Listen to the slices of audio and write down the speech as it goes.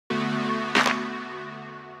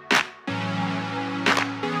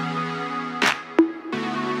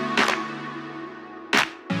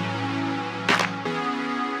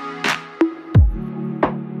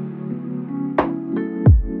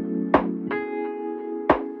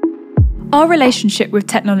Our relationship with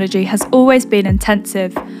technology has always been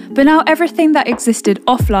intensive, but now everything that existed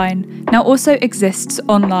offline now also exists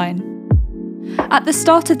online. At the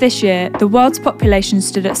start of this year, the world's population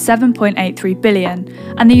stood at 7.83 billion,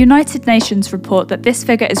 and the United Nations report that this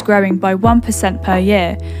figure is growing by 1% per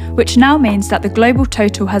year, which now means that the global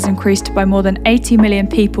total has increased by more than 80 million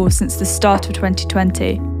people since the start of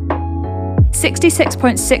 2020.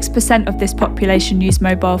 66.6% of this population use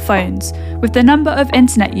mobile phones, with the number of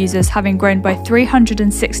internet users having grown by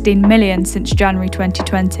 316 million since January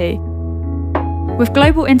 2020. With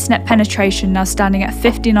global internet penetration now standing at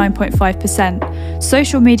 59.5%,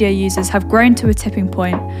 social media users have grown to a tipping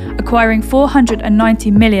point, acquiring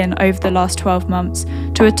 490 million over the last 12 months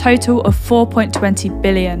to a total of 4.20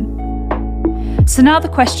 billion. So now the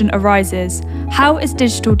question arises, how is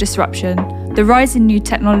digital disruption, the rise in new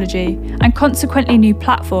technology, and consequently new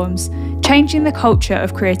platforms, changing the culture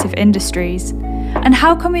of creative industries? And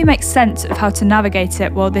how can we make sense of how to navigate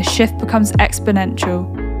it while this shift becomes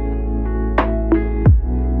exponential?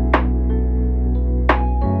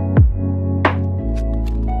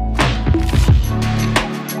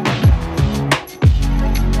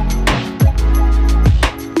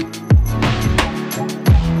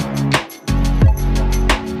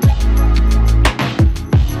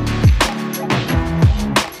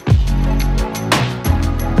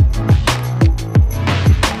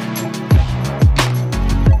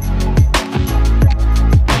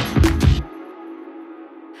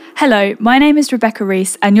 Hello, my name is Rebecca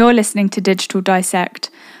Rees and you're listening to Digital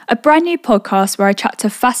Dissect, a brand new podcast where I chat to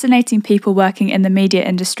fascinating people working in the media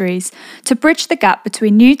industries to bridge the gap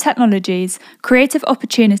between new technologies, creative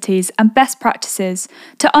opportunities and best practices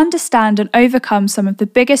to understand and overcome some of the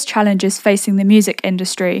biggest challenges facing the music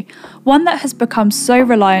industry, one that has become so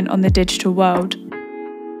reliant on the digital world.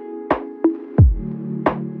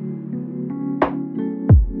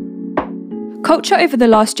 Culture over the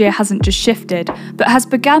last year hasn't just shifted, but has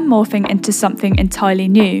begun morphing into something entirely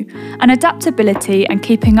new, and adaptability and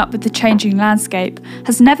keeping up with the changing landscape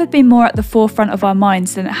has never been more at the forefront of our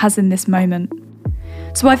minds than it has in this moment.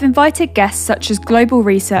 So I've invited guests such as global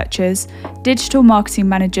researchers, digital marketing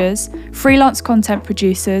managers, freelance content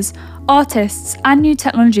producers, artists and new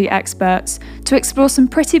technology experts to explore some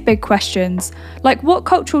pretty big questions, like what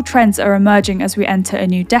cultural trends are emerging as we enter a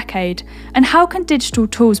new decade, and how can digital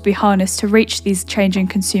tools be harnessed to reach these changing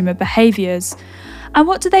consumer behaviours? And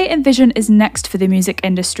what do they envision is next for the music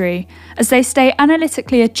industry, as they stay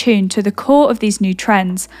analytically attuned to the core of these new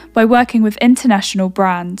trends by working with international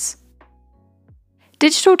brands?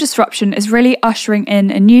 Digital disruption is really ushering in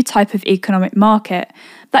a new type of economic market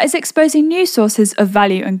that is exposing new sources of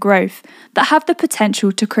value and growth that have the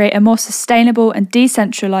potential to create a more sustainable and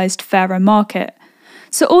decentralised, fairer market.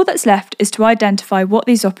 So all that's left is to identify what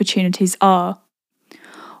these opportunities are.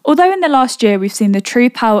 Although in the last year we've seen the true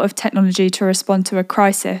power of technology to respond to a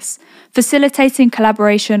crisis, facilitating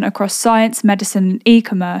collaboration across science, medicine and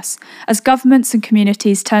e-commerce, as governments and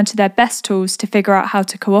communities turn to their best tools to figure out how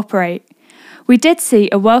to cooperate, we did see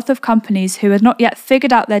a wealth of companies who had not yet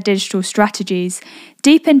figured out their digital strategies,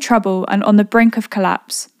 deep in trouble and on the brink of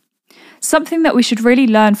collapse. Something that we should really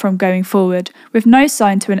learn from going forward, with no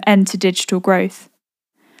sign to an end to digital growth.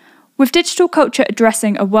 With digital culture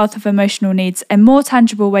addressing a wealth of emotional needs in more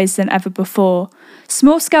tangible ways than ever before,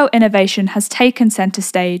 small-scale innovation has taken centre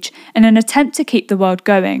stage in an attempt to keep the world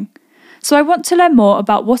going. So I want to learn more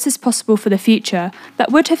about what is possible for the future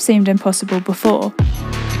that would have seemed impossible before.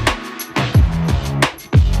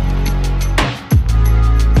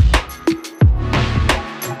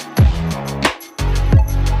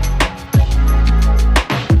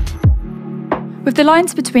 With the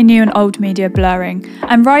lines between new and old media blurring,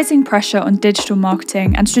 and rising pressure on digital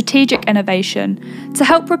marketing and strategic innovation to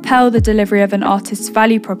help propel the delivery of an artist's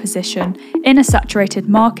value proposition in a saturated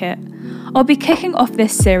market, I'll be kicking off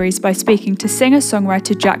this series by speaking to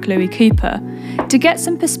singer-songwriter Jack Louis Cooper to get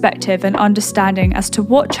some perspective and understanding as to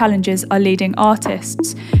what challenges are leading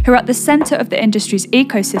artists, who are at the centre of the industry's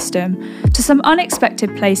ecosystem, to some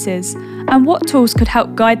unexpected places, and what tools could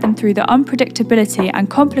help guide them through the unpredictability and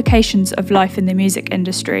complications of life in the music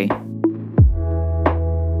industry.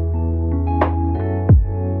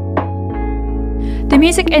 The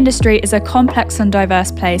music industry is a complex and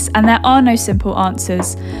diverse place, and there are no simple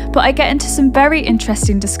answers, but I get into some very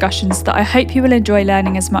interesting discussions that I hope you will enjoy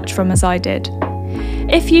learning as much from as I did.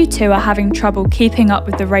 If you too are having trouble keeping up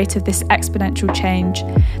with the rate of this exponential change,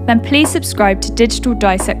 then please subscribe to Digital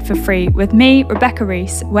Dissect for free with me, Rebecca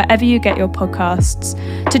Rees, wherever you get your podcasts,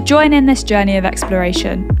 to join in this journey of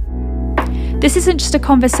exploration. This isn't just a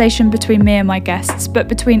conversation between me and my guests, but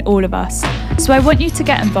between all of us. So I want you to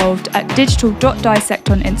get involved at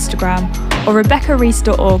digital.dissect on Instagram or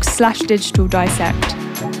rebeccarees.org/digitaldissect.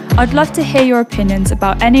 I'd love to hear your opinions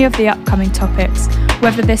about any of the upcoming topics,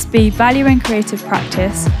 whether this be valuing creative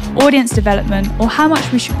practice, audience development, or how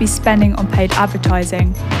much we should be spending on paid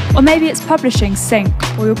advertising. Or maybe it's publishing sync,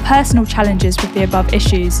 or your personal challenges with the above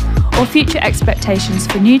issues, or future expectations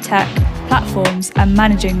for new tech, platforms, and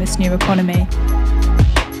managing this new economy.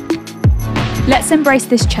 Let's embrace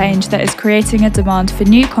this change that is creating a demand for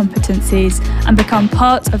new competencies and become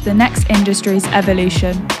part of the next industry's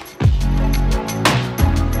evolution.